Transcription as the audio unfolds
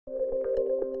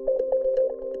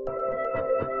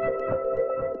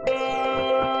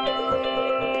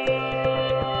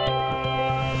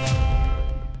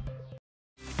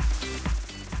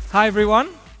Hi, everyone.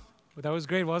 Well, that was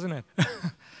great, wasn't it?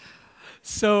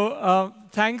 So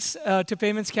thanks to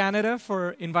Payments Canada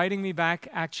for inviting me back,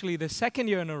 actually, the second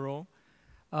year in a row.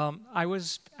 I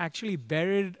was actually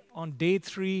buried on day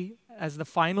 3 as the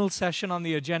final session on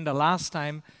the agenda last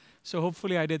time, so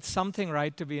hopefully I did something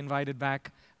right to be invited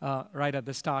back right at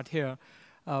the start here.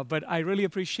 But I really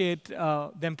appreciate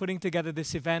them putting together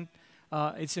this event.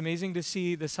 It's amazing to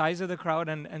see the size of the crowd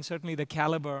and certainly the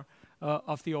caliber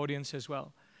of the audience as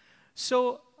well.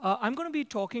 So I'm going to be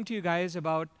talking to you guys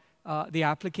about the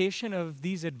application of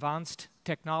these advanced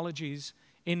technologies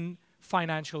in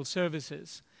financial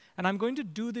services. And I'm going to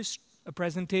do this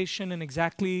presentation in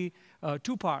exactly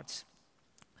 2 parts.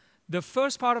 The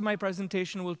first part of my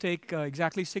presentation will take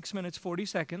exactly 6 minutes, 40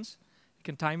 seconds. You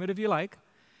can time it if you like,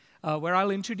 where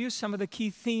I'll introduce some of the key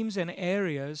themes and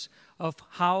areas of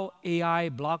how AI,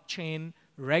 blockchain,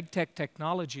 RegTech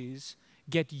technologies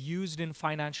get used in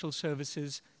financial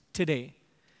services today.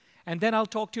 And then I'll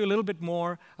talk to you a little bit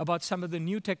more about some of the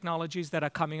new technologies that are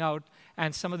coming out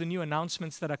and some of the new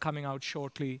announcements that are coming out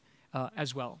shortly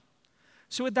as well.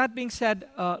 So with that being said,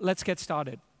 let's get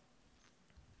started.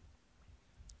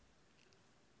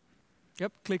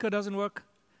 Yep, clicker doesn't work.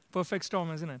 Perfect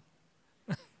storm, isn't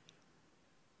it?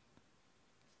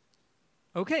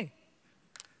 OK.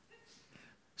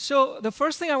 So the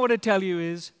first thing I want to tell you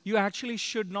is you actually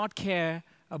should not care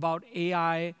about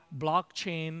AI,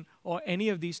 blockchain, or any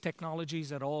of these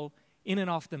technologies at all in and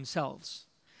of themselves.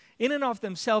 In and of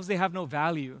themselves, they have no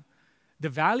value. The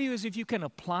value is if you can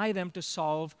apply them to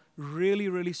solve really,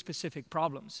 really specific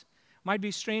problems. Might be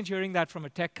strange hearing that from a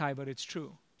tech guy, but it's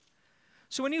true.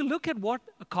 So when you look at what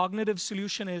a cognitive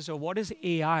solution is or what is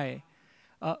AI,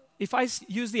 if I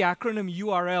use the acronym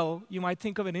URL, you might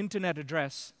think of an internet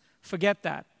address. Forget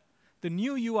that. The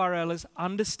new URL is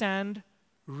understand,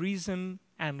 reason,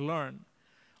 and learn.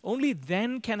 Only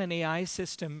then can an AI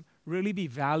system really be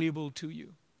valuable to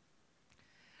you.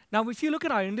 Now, if you look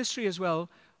at our industry as well,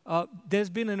 there's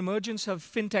been an emergence of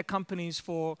fintech companies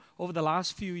for over the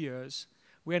last few years.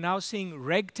 We're now seeing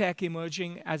RegTech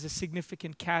emerging as a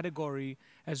significant category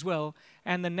as well.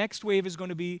 And the next wave is going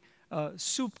to be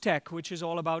SupTech, which is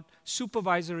all about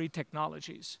supervisory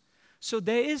technologies. So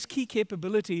there is key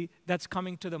capability that's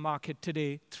coming to the market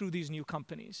today through these new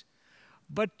companies.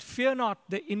 But fear not,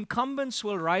 the incumbents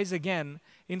will rise again.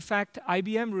 In fact,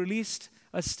 IBM released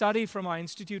a study from our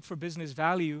Institute for Business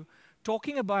Value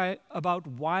talking about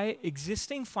why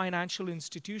existing financial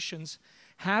institutions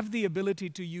have the ability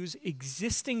to use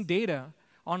existing data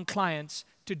on clients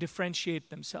to differentiate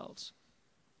themselves.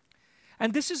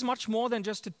 And this is much more than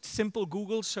just a simple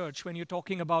Google search when you're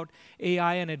talking about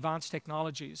AI and advanced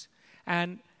technologies.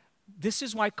 And this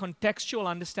is why contextual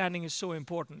understanding is so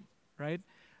important, right?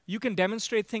 You can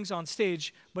demonstrate things on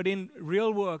stage, but in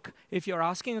real work, if you're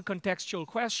asking a contextual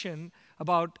question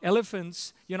about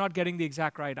elephants, you're not getting the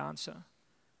exact right answer.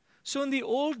 So in the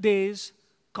old days,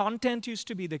 content used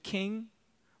to be the king,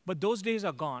 but those days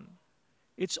are gone.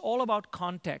 It's all about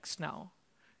context now.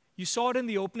 You saw it in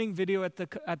the opening video at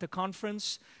the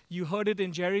conference. You heard it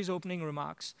in Jerry's opening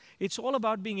remarks. It's all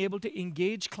about being able to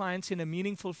engage clients in a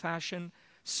meaningful fashion,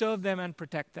 serve them, and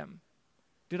protect them.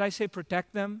 Did I say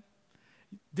protect them?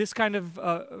 This kind of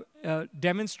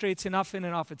demonstrates enough in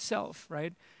and of itself,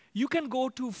 right? You can go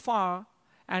too far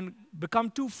and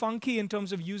become too funky in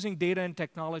terms of using data and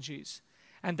technologies.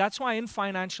 And that's why in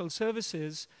financial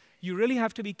services, you really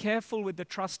have to be careful with the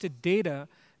trusted data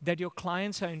that your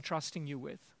clients are entrusting you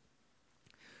with.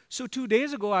 So 2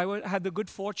 days ago, I had the good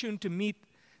fortune to meet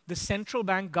the central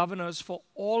bank governors for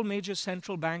all major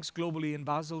central banks globally in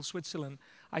Basel, Switzerland.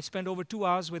 I spent over 2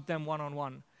 hours with them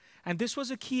one-on-one. And this was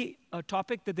a key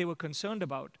topic that they were concerned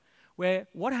about, where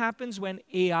what happens when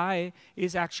AI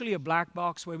is actually a black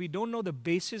box where we don't know the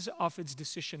basis of its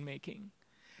decision-making.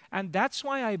 And that's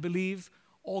why I believe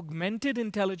augmented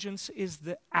intelligence is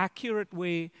the accurate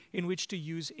way in which to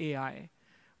use AI,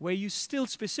 where you still,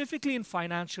 specifically in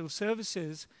financial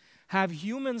services, have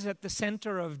humans at the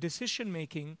center of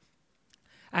decision-making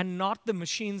and not the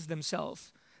machines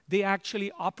themselves. They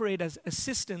actually operate as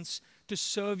assistants to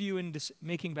serve you in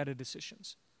making better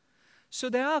decisions. So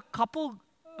there are a couple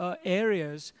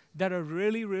areas that are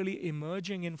really, really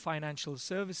emerging in financial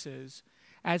services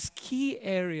as key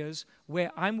areas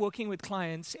where I'm working with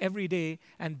clients every day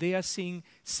and they are seeing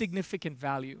significant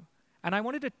value. And I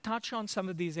wanted to touch on some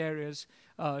of these areas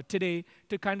today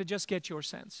to kind of just get your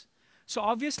sense. So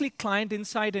obviously, client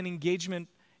insight and engagement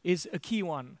is a key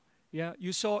one. Yeah,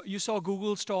 you saw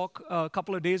Google's talk a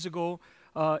couple of days ago,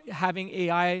 having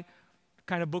AI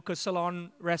kind of book a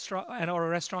salon restaurant or a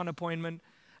restaurant appointment.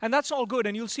 And that's all good,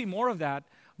 and you'll see more of that.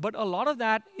 But a lot of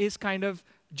that is kind of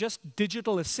just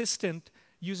digital assistant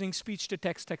using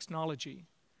speech-to-text technology.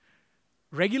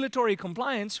 Regulatory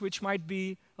compliance, which might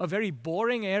be a very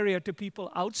boring area to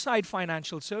people outside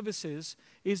financial services,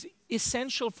 is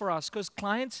essential for us because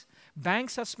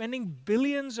banks are spending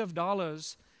billions of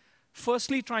dollars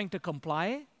firstly trying to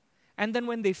comply, and then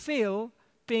when they fail,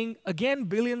 paying again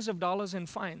billions of dollars in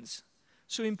fines.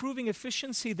 So improving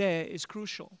efficiency there is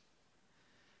crucial.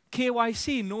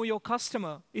 KYC, know your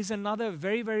customer, is another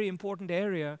very, very important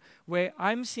area where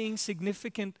I'm seeing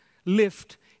significant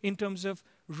lift in terms of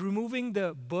removing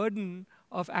the burden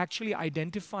of actually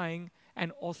identifying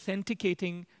and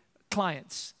authenticating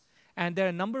clients. And there are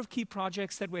a number of key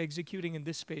projects that we're executing in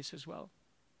this space as well.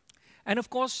 And of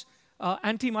course,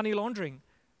 anti-money laundering.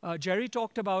 Jerry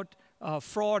talked about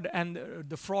fraud and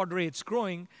the fraud rates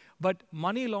growing, but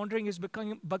money laundering has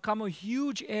become a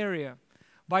huge area.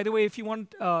 By the way, if you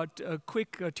want a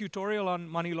quick tutorial on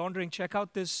money laundering, check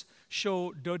out this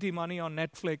show, Dirty Money, on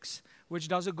Netflix, which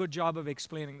does a good job of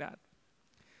explaining that.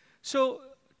 So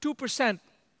 2%,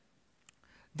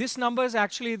 this number is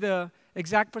actually the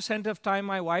exact percent of time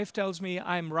my wife tells me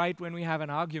I'm right when we have an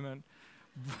argument.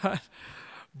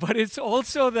 But it's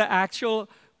also the actual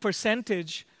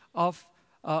percentage of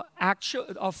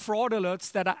fraud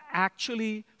alerts that are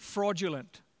actually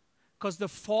fraudulent, because the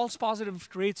false positive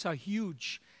rates are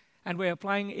huge, and we're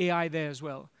applying AI there as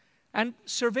well. And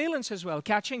surveillance as well,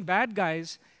 catching bad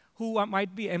guys who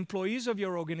might be employees of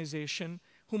your organization,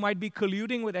 who might be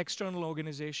colluding with external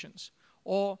organizations.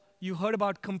 Or you heard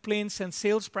about complaints and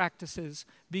sales practices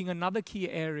being another key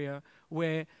area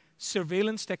where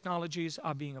surveillance technologies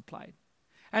are being applied.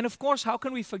 And of course, how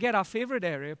can we forget our favorite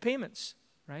area, payments,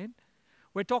 right?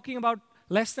 We're talking about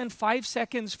less than 5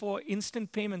 seconds for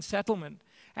instant payment settlement.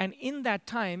 And in that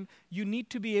time, you need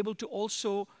to be able to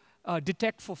also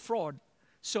detect for fraud.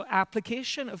 So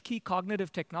application of key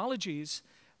cognitive technologies,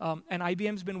 and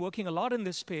IBM's been working a lot in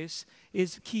this space,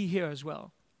 is key here as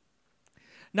well.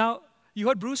 Now, you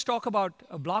heard Bruce talk about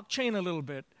blockchain a little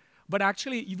bit, but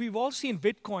actually, we've all seen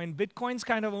Bitcoin. Bitcoin's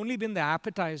kind of only been the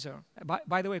appetizer.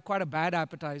 By the way, quite a bad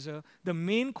appetizer. The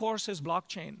main course is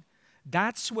blockchain.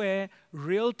 That's where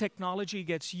real technology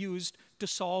gets used to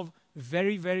solve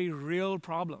very, very real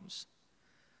problems.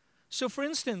 So for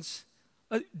instance,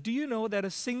 do you know that a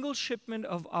single shipment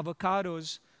of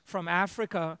avocados from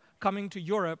Africa coming to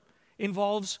Europe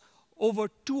involves over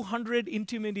 200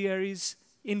 intermediaries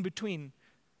in between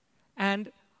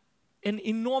and an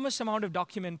enormous amount of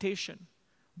documentation?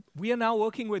 We are now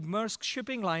working with Maersk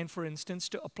Shipping Line, for instance,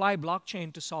 to apply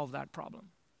blockchain to solve that problem.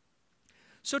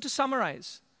 So to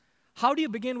summarize, how do you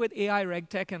begin with AI,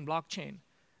 RegTech, and blockchain?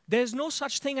 There's no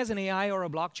such thing as an AI or a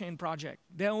blockchain project.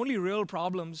 There are only real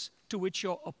problems to which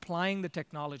you're applying the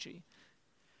technology.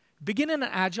 Begin in an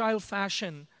agile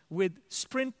fashion with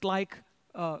sprint-like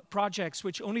projects,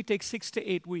 which only take 6 to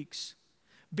 8 weeks.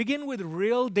 Begin with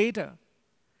real data.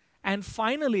 And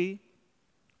finally,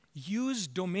 use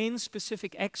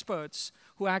domain-specific experts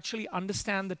who actually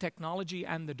understand the technology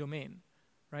and the domain.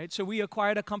 Right? So we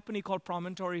acquired a company called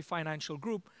Promontory Financial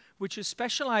Group, which is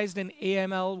specialized in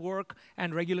AML work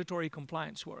and regulatory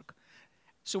compliance work.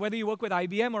 So whether you work with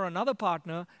IBM or another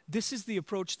partner, this is the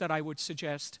approach that I would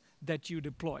suggest that you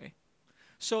deploy.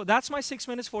 So that's my 6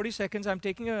 minutes, 40 seconds. I'm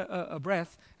taking a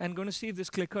breath and going to see if this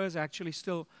clicker is actually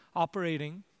still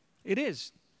operating. It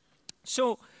is.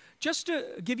 So just to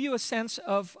give you a sense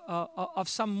of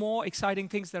some more exciting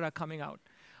things that are coming out.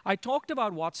 I talked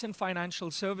about Watson Financial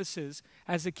Services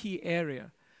as a key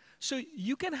area. So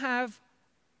you can have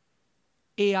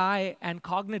AI and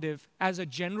cognitive as a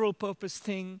general purpose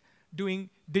thing,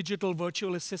 doing digital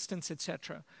virtual assistants,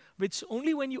 etc. But it's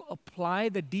only when you apply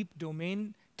the deep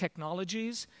domain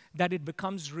technologies that it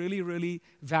becomes really, really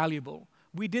valuable.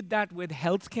 We did that with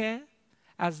healthcare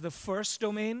as the first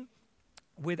domain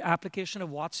with application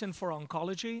of Watson for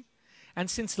oncology.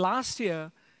 And since last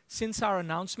year, since our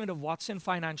announcement of Watson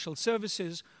Financial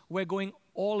Services, we're going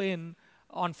all in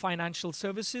on financial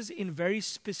services in very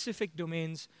specific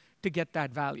domains to get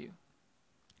that value.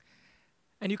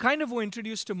 And you kind of were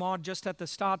introduced to Maud just at the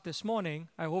start this morning.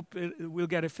 I hope we'll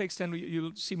get it fixed and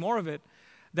you'll see more of it,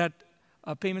 that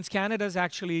Payments Canada is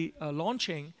actually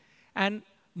launching. And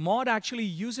Maud actually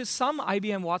uses some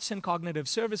IBM Watson cognitive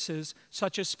services,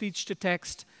 such as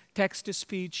speech-to-text,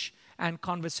 text-to-speech, and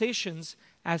conversations,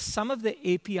 as some of the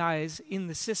APIs in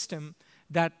the system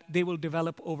that they will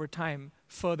develop over time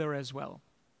further as well.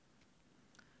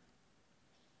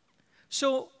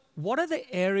 So what are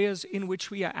the areas in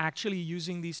which we are actually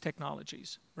using these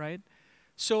technologies, right?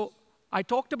 So I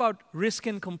talked about risk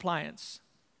and compliance.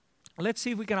 Let's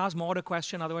see if we can ask Maud a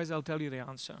question, otherwise I'll tell you the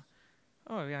answer.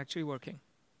 Oh, we're actually working.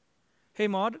 Hey,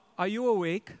 Maud, are you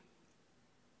awake?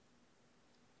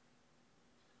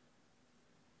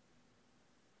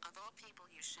 Of all people,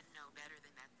 you should know better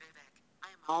than that, Vivek. I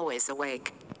am always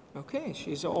awake. Okay,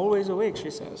 she's always awake, she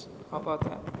says. How about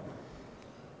that?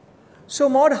 So,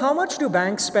 Maud, how much do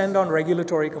banks spend on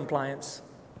regulatory compliance?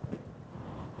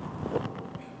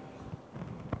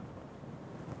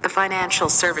 The financial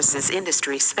services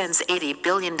industry spends $80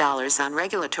 billion on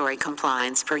regulatory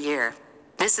compliance per year.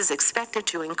 This is expected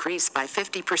to increase by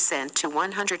 50% to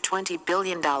 $120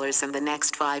 billion in the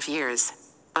next 5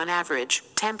 years. On average,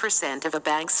 10% of a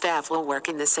bank staff will work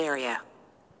in this area.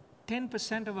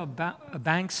 10% of a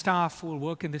bank staff will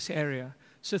work in this area.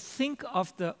 So think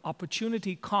of the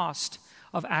opportunity cost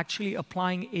of actually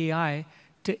applying AI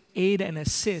to aid and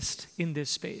assist in this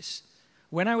space.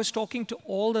 When I was talking to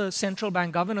all the central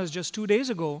bank governors just 2 days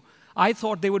ago, I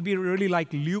thought they would be really like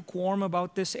lukewarm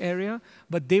about this area,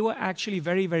 but they were actually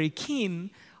very, very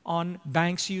keen on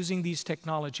banks using these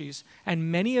technologies.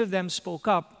 And many of them spoke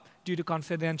up due to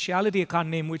confidentiality. I can't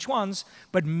name which ones,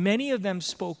 but many of them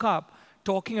spoke up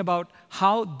talking about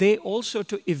how they also,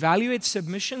 to evaluate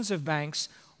submissions of banks,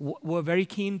 were very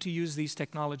keen to use these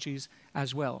technologies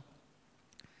as well.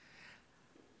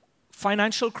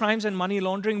 Financial crimes and money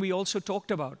laundering we also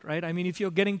talked about, right? I mean, if you're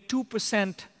getting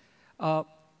 2%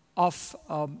 of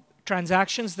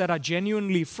transactions that are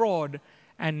genuinely fraud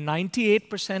and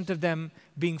 98% of them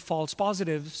being false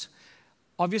positives,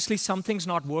 obviously something's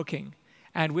not working.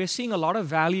 And we're seeing a lot of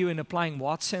value in applying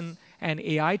Watson and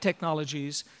AI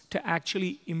technologies to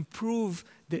actually improve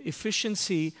the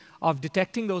efficiency of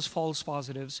detecting those false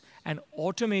positives and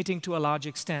automating to a large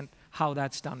extent how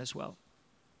that's done as well.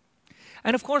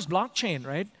 And of course, blockchain,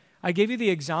 right? I gave you the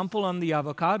example on the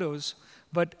avocados,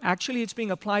 but actually it's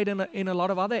being applied in a lot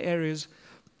of other areas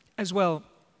as well.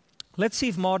 Let's see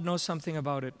if Maud knows something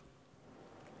about it.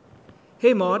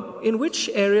 Hey, Maud, in which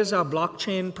areas are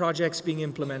blockchain projects being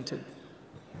implemented?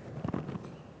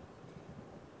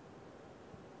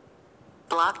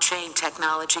 Blockchain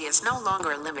technology is no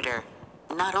longer a limiter.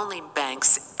 Not only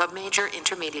banks, but major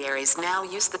intermediaries now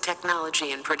use the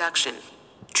technology in production.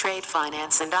 Trade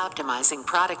finance and optimizing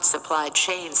product supply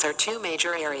chains are two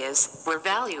major areas where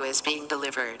value is being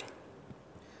delivered.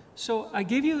 So I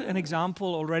gave you an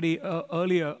example already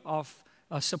earlier of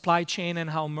a supply chain and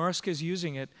how Maersk is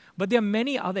using it, but there are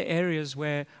many other areas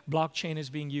where blockchain is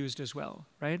being used as well,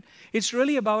 right? It's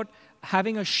really about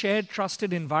having a shared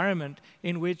trusted environment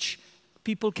in which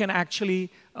people can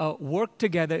actually work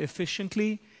together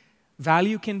efficiently,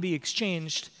 value can be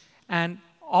exchanged, and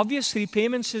obviously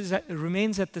payments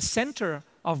remains at the center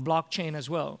of blockchain as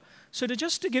well. So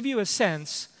just to give you a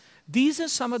sense, these are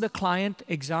some of the client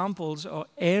examples or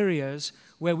areas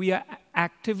where we are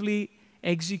actively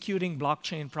executing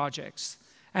blockchain projects.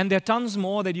 And there are tons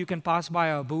more that you can pass by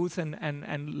our booth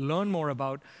and learn more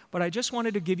about. But I just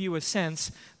wanted to give you a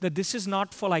sense that this is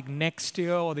not for like next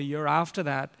year or the year after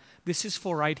that. This is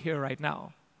for right here, right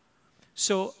now.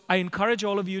 So I encourage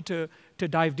all of you to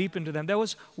dive deep into them. There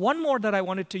was one more that I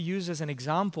wanted to use as an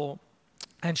example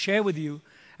and share with you,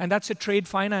 and that's a trade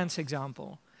finance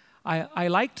example. I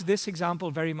liked this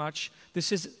example very much.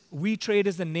 This is WeTrade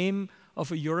is the name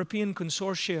of a European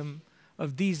consortium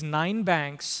of these 9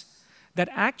 banks that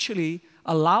actually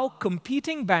allow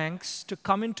competing banks to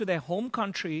come into their home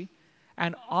country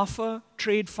and offer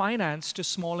trade finance to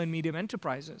small and medium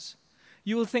enterprises.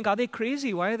 You will think, are they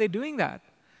crazy? Why are they doing that?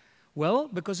 Well,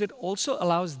 because it also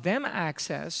allows them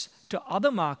access to other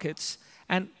markets,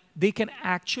 and they can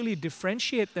actually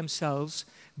differentiate themselves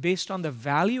based on the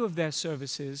value of their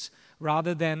services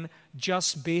rather than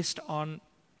just based on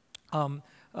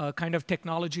kind of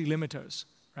technology limiters,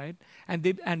 right? And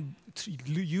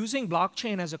using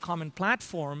blockchain as a common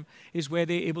platform is where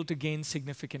they're able to gain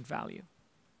significant value.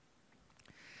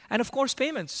 And of course,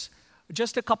 payments.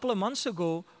 Just a couple of months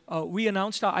ago, we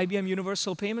announced our IBM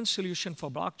Universal Payment Solution for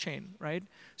blockchain, right?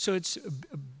 So it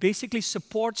basically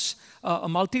supports a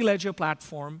multi-ledger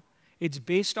platform. It's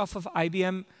based off of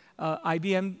IBM.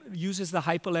 IBM uses the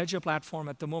Hyperledger platform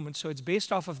at the moment, so it's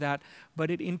based off of that, but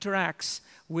it interacts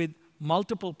with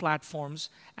multiple platforms,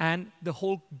 and the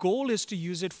whole goal is to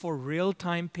use it for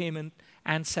real-time payment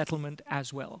and settlement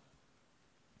as well.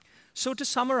 So to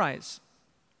summarize,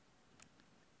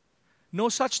 no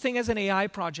such thing as an AI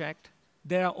project.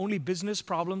 There are only business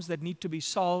problems that need to be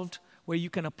solved where you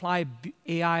can apply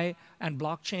AI and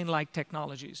blockchain-like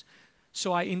technologies.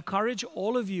 So I encourage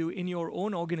all of you in your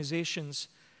own organizations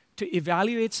to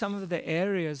evaluate some of the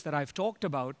areas that I've talked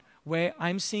about where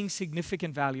I'm seeing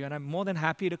significant value. And I'm more than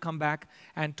happy to come back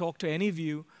and talk to any of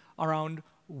you around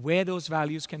where those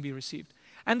values can be received.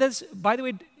 And there's, by the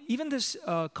way, even this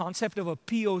concept of a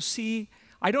POC,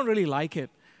 I don't really like it,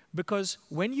 because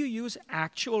when you use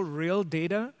actual real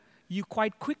data, you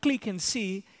quite quickly can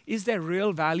see, is there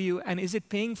real value and is it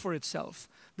paying for itself?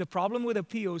 The problem with a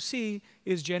POC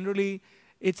is generally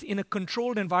it's in a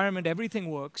controlled environment, everything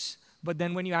works, but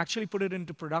then when you actually put it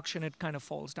into production, it kind of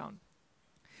falls down.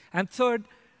 And third,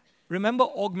 remember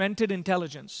augmented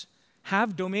intelligence.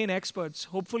 Have domain experts,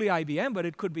 hopefully IBM, but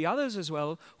it could be others as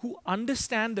well, who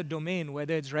understand the domain,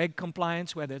 whether it's reg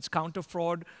compliance, whether it's counter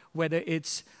fraud, whether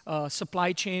it's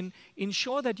supply chain.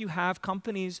 Ensure that you have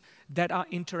companies that are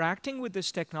interacting with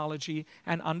this technology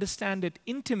and understand it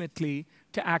intimately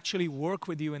to actually work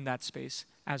with you in that space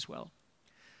as well.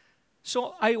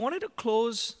 So I wanted to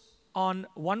close on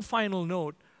one final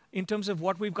note in terms of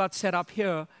what we've got set up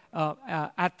here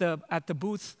at the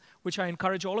booth, which I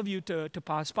encourage all of you to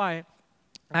pass by.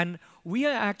 And we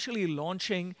are actually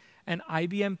launching an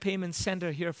IBM Payment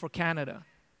Center here for Canada.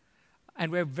 And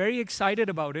we're very excited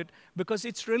about it because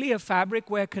it's really a fabric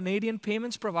where Canadian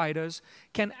payments providers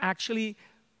can actually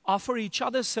offer each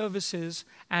other services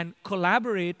and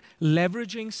collaborate,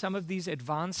 leveraging some of these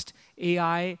advanced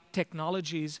AI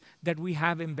technologies that we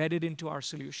have embedded into our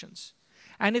solutions.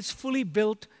 And it's fully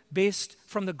built based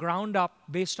from the ground up,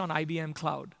 based on IBM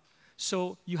Cloud.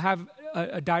 So you have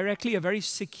directly a very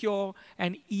secure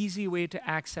and easy way to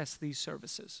access these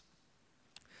services.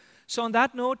 So on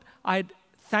that note, I'd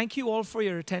thank you all for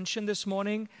your attention this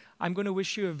morning. I'm going to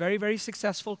wish you a very, very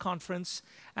successful conference,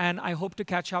 and I hope to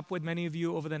catch up with many of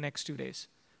you over the next 2 days.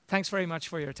 Thanks very much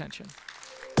for your attention.